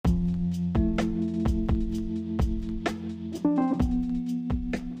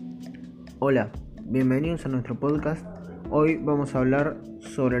Hola, bienvenidos a nuestro podcast. Hoy vamos a hablar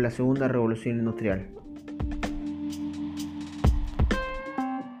sobre la segunda revolución industrial.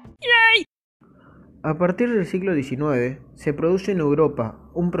 A partir del siglo XIX se produce en Europa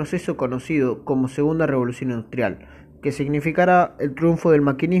un proceso conocido como segunda revolución industrial, que significará el triunfo del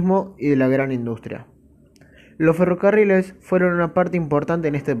maquinismo y de la gran industria. Los ferrocarriles fueron una parte importante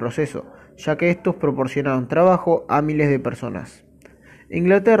en este proceso, ya que estos proporcionaron trabajo a miles de personas.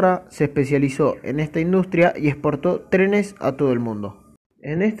 Inglaterra se especializó en esta industria y exportó trenes a todo el mundo.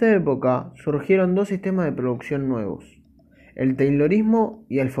 En esta época surgieron dos sistemas de producción nuevos, el Taylorismo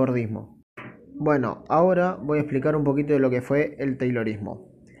y el Fordismo. Bueno, ahora voy a explicar un poquito de lo que fue el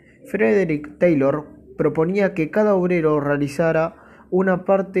Taylorismo. Frederick Taylor proponía que cada obrero realizara una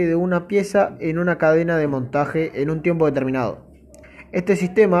parte de una pieza en una cadena de montaje en un tiempo determinado. Este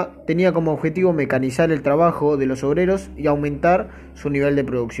sistema tenía como objetivo mecanizar el trabajo de los obreros y aumentar su nivel de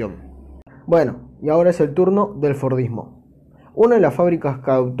producción. Bueno, y ahora es el turno del Fordismo. Una de las fábricas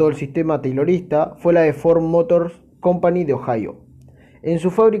que adoptó el sistema taylorista fue la de Ford Motor Company de Ohio. En su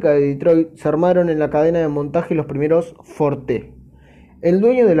fábrica de Detroit se armaron en la cadena de montaje los primeros Ford T. El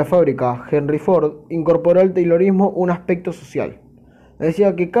dueño de la fábrica, Henry Ford, incorporó al taylorismo un aspecto social.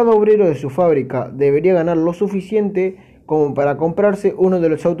 Decía que cada obrero de su fábrica debería ganar lo suficiente como para comprarse uno de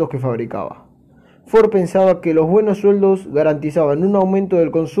los autos que fabricaba. Ford pensaba que los buenos sueldos garantizaban un aumento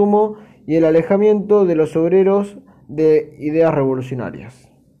del consumo y el alejamiento de los obreros de ideas revolucionarias.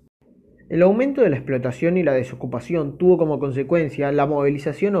 El aumento de la explotación y la desocupación tuvo como consecuencia la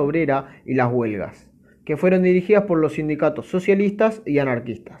movilización obrera y las huelgas, que fueron dirigidas por los sindicatos socialistas y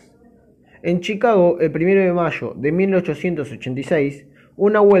anarquistas. En Chicago, el 1 de mayo de 1886,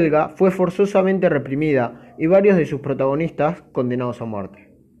 una huelga fue forzosamente reprimida y varios de sus protagonistas condenados a muerte.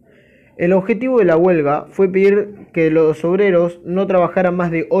 El objetivo de la huelga fue pedir que los obreros no trabajaran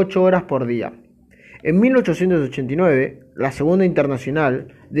más de 8 horas por día. En 1889, la Segunda Internacional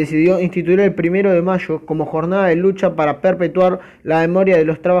decidió instituir el 1 de mayo como jornada de lucha para perpetuar la memoria de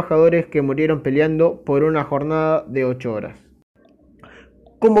los trabajadores que murieron peleando por una jornada de 8 horas.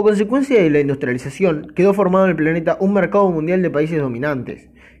 Como consecuencia de la industrialización, quedó formado en el planeta un mercado mundial de países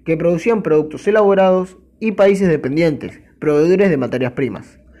dominantes, que producían productos elaborados, y países dependientes, proveedores de materias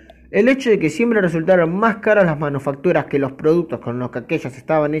primas. El hecho de que siempre resultaran más caras las manufacturas que los productos con los que aquellas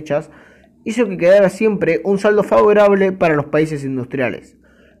estaban hechas, hizo que quedara siempre un saldo favorable para los países industriales,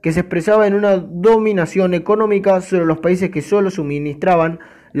 que se expresaba en una dominación económica sobre los países que solo suministraban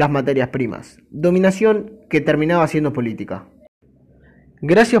las materias primas, dominación que terminaba siendo política.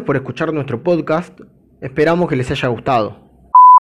 Gracias por escuchar nuestro podcast, esperamos que les haya gustado.